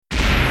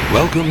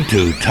Welcome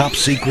to Top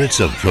Secrets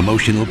of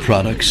Promotional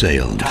Product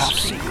Sales. Top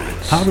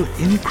Secrets. How to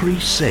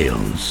increase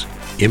sales,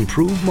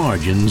 improve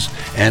margins,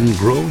 and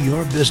grow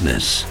your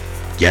business.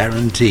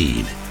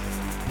 Guaranteed.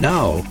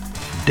 Now,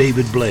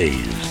 David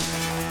Blaise.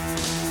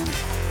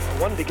 I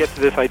wanted to get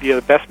to this idea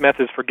of the best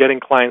methods for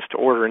getting clients to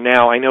order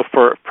now. I know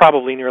for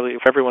probably nearly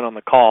everyone on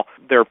the call,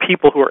 there are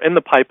people who are in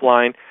the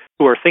pipeline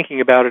who are thinking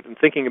about it and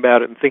thinking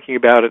about it and thinking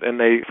about it, and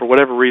they, for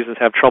whatever reasons,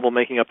 have trouble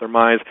making up their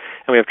minds,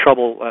 and we have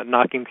trouble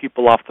knocking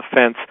people off the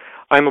fence.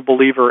 I'm a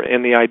believer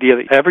in the idea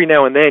that every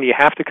now and then you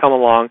have to come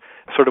along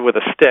sort of with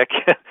a stick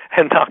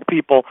and knock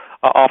people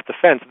off the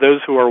fence, those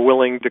who are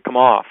willing to come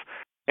off.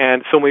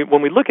 And so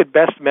when we look at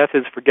best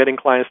methods for getting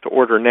clients to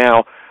order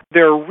now,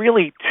 there are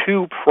really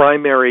two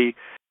primary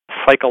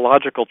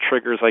psychological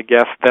triggers, I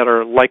guess, that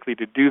are likely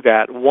to do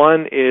that.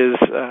 One is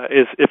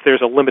if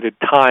there's a limited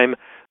time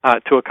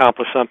to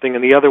accomplish something,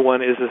 and the other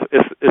one is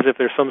if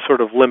there's some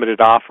sort of limited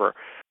offer.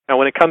 Now,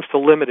 when it comes to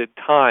limited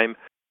time,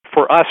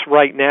 for us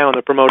right now in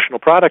the promotional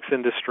products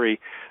industry,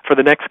 for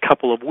the next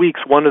couple of weeks,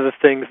 one of the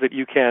things that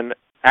you can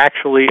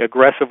actually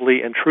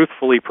aggressively and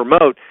truthfully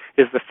promote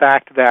is the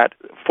fact that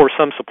for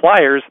some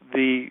suppliers,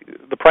 the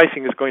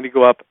pricing is going to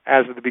go up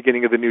as of the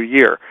beginning of the new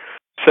year.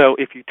 So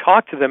if you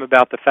talk to them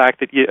about the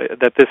fact that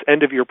that this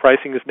end-of-year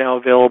pricing is now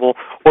available,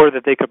 or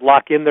that they could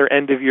lock in their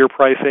end-of-year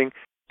pricing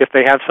if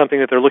they have something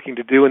that they're looking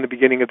to do in the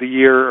beginning of the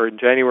year or in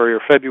January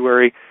or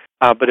February,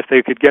 but if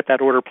they could get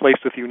that order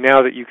placed with you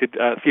now, that you could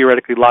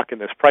theoretically lock in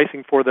this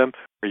pricing for them,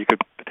 or you could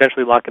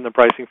potentially lock in the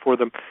pricing for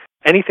them,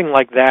 anything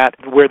like that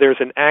where there's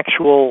an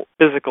actual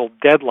physical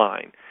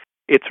deadline,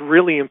 it's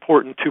really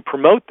important to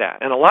promote that.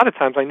 And a lot of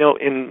times I know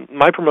in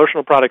my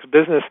promotional products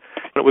business,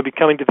 when it would be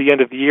coming to the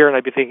end of the year and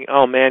I'd be thinking,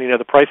 oh man,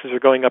 the prices are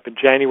going up in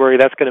January,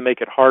 that's going to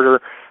make it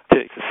harder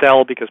to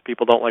sell because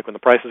people don't like when the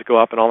prices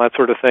go up and all that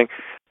sort of thing.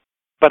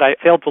 But I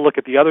failed to look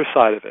at the other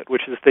side of it,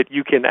 which is that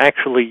you can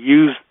actually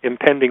use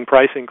impending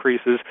price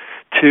increases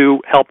to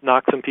help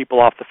knock some people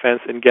off the fence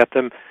and get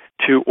them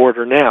to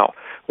order now.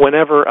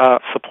 Whenever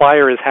a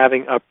supplier is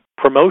having a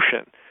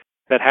promotion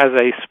that has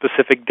a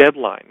specific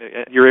deadline,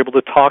 you're able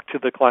to talk to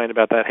the client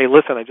about that. Hey,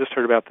 listen, I just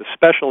heard about this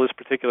special. This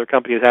particular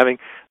company is having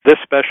this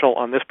special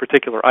on this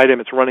particular item.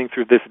 It's running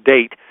through this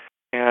date,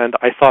 and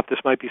I thought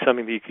this might be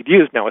something that you could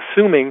use. Now,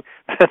 assuming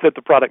that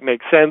the product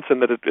makes sense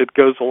and that it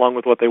goes along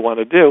with what they want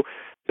to do,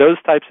 those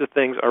types of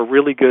things are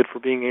really good for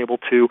being able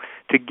to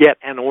get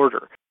an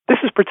order. This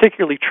is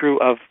particularly true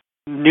of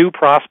new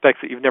prospects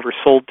that you've never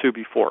sold to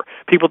before,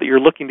 people that you're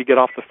looking to get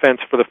off the fence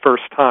for the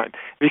first time.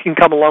 If you can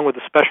come along with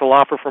a special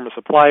offer from a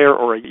supplier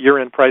or a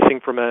year-end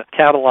pricing from a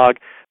catalog,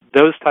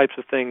 those types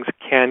of things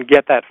can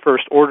get that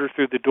first order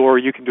through the door.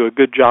 You can do a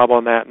good job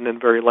on that and then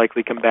very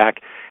likely come back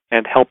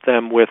and help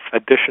them with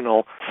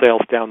additional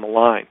sales down the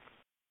line.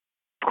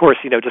 Of course,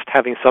 just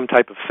having some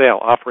type of sale,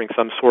 offering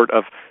some sort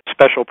of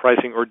special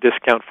pricing or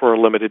discount for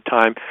a limited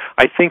time.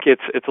 I think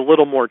it's a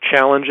little more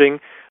challenging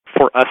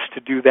for us to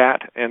do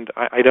that, and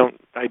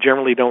I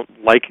generally don't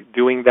like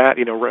doing that.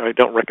 I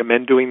don't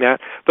recommend doing that.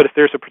 But if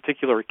there's a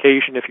particular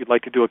occasion, if you'd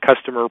like to do a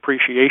customer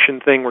appreciation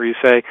thing where you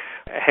say,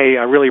 hey,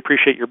 I really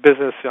appreciate your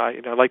business.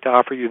 I'd like to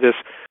offer you this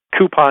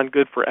coupon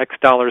good for X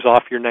dollars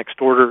off your next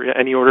order,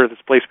 any order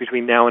that's placed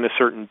between now and a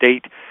certain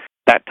date.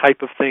 That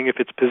type of thing, if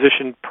it's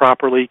positioned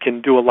properly,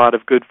 can do a lot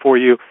of good for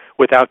you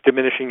without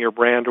diminishing your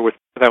brand or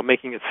without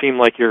making it seem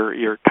like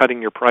you're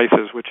cutting your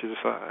prices, which is,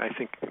 I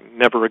think,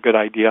 never a good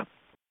idea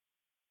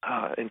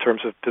in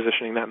terms of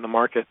positioning that in the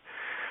market.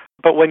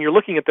 But when you're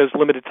looking at those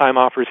limited time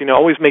offers,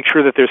 always make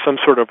sure that there's some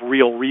sort of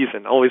real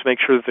reason. Always make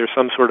sure that there's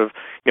some sort of,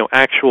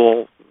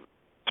 actual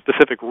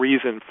specific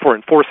reason for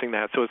enforcing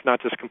that, so it's not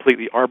just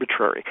completely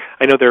arbitrary.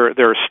 I know there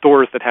are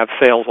stores that have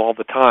sales all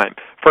the time.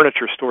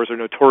 Furniture stores are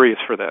notorious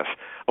for this,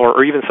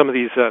 or even some of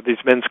these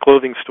men's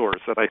clothing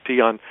stores that I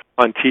see on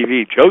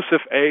TV.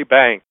 Joseph A.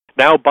 Bank,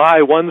 now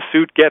buy one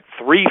suit, get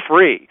 3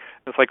 free.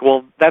 It's like,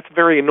 well, that's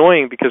very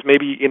annoying because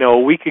maybe a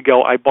week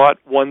ago I bought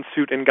 1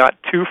 suit and got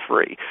 2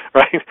 free,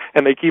 right?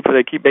 And they keep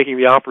making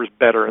the offers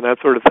better and that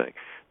sort of thing.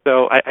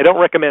 So I don't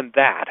recommend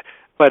that.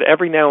 But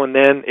every now and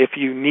then, if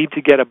you need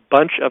to get a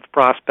bunch of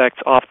prospects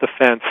off the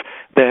fence,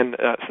 then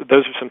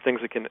those are some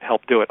things that can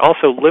help do it.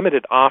 Also,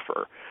 limited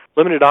offer.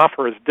 Limited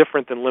offer is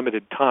different than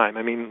limited time.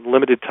 I mean,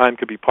 limited time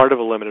could be part of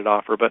a limited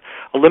offer, but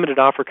a limited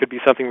offer could be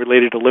something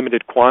related to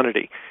limited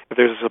quantity. If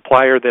there's a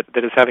supplier that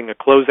is having a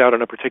closeout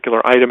on a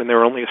particular item and there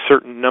are only a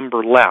certain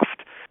number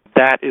left,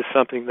 that is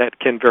something that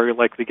can very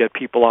likely get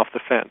people off the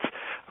fence.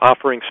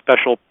 Offering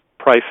special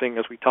pricing,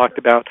 as we talked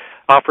about,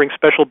 offering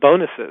special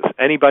bonuses.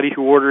 Anybody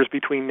who orders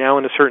between now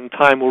and a certain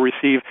time will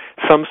receive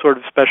some sort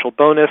of special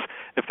bonus.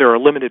 If there are a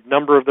limited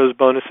number of those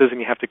bonuses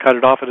and you have to cut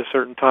it off at a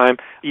certain time,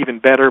 even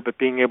better, but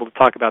being able to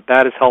talk about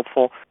that is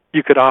helpful.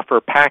 You could offer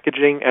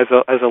packaging as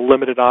a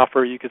limited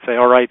offer. You could say,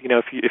 all right,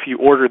 if you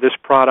order this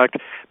product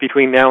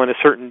between now and a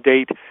certain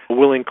date,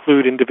 we'll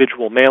include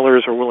individual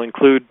mailers, or we'll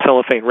include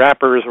cellophane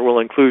wrappers, or we'll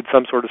include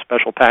some sort of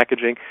special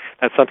packaging.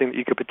 That's something that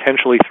you could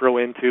potentially throw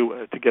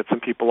into to get some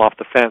people off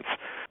the fence.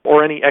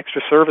 Or any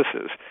extra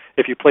services.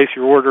 If you place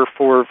your order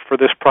for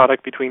this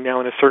product between now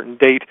and a certain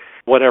date,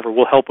 whatever,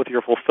 we'll help with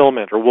your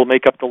fulfillment, or we'll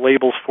make up the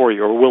labels for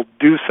you, or we'll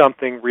do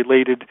something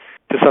related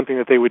to something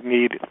that they would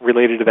need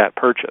related to that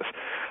purchase.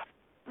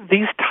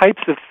 These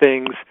types of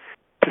things,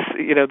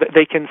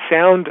 they can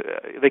sound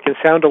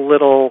a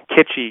little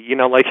kitschy,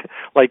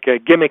 like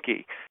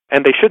gimmicky,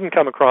 and they shouldn't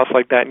come across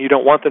like that, and you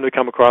don't want them to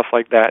come across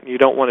like that, and you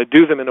don't want to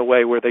do them in a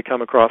way where they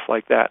come across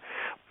like that.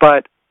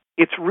 But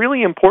it's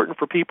really important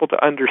for people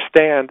to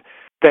understand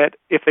that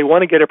if they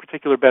want to get a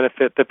particular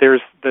benefit, that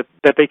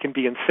they can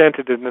be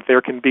incented, and that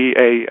there can be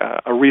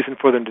a reason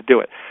for them to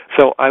do it.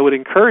 So I would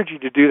encourage you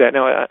to do that.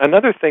 Now,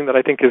 another thing that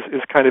I think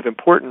is kind of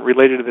important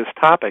related to this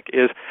topic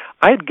is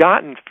I had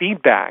gotten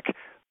feedback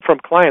from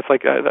clients.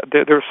 Like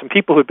there were some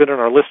people who had been on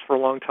our list for a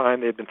long time.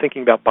 They had been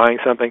thinking about buying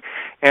something,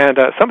 and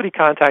somebody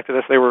contacted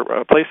us. They were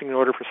placing an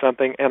order for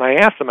something, and I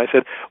asked them. I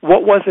said,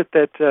 "What was it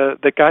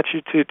that got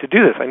you to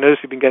do this? I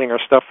noticed you've been getting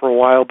our stuff for a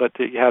while, but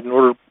you had an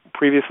order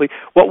previously.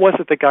 What was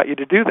it that got you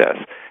to do this?"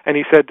 And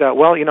he said,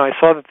 "Well, I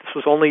saw that this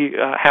was only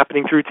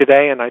happening through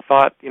today, and I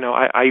thought,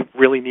 I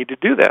really need to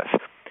do this."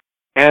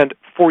 And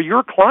for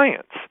your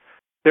clients,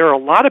 there are a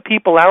lot of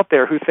people out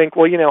there who think,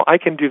 well, I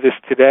can do this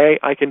today,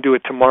 I can do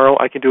it tomorrow,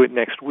 I can do it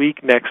next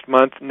week, next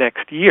month,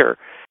 next year.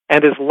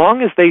 And as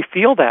long as they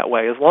feel that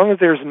way, as long as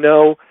there's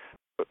no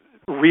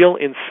real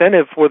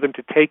incentive for them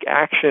to take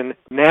action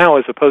now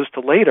as opposed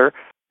to later,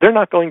 they're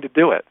not going to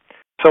do it.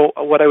 So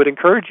what I would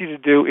encourage you to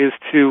do is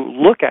to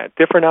look at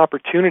different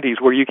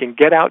opportunities where you can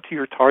get out to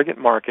your target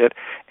market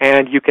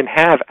and you can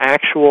have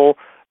actual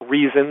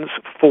reasons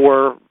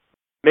for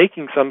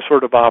making some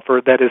sort of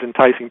offer that is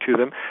enticing to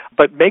them,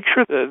 but make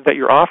sure that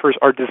your offers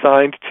are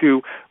designed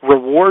to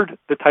reward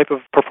the type of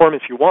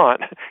performance you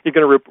want. You're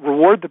going to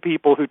reward the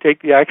people who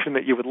take the action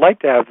that you would like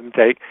to have them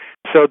take,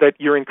 so that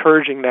you're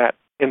encouraging that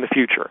in the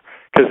future,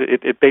 because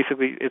it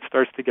basically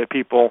starts to get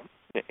people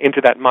into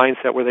that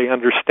mindset where they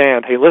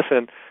understand, hey,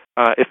 listen,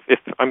 if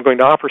I'm going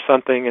to offer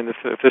something, and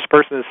if this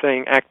person is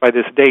saying act by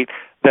this date,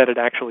 that it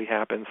actually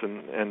happens,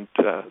 and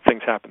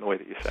things happen the way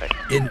that you say.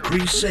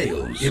 Increase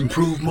sales,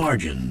 improve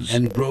margins,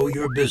 and grow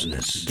your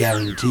business.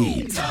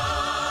 Guaranteed.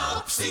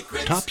 Top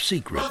secrets. Top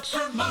secrets.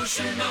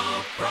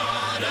 Promotional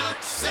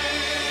product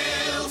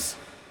sales.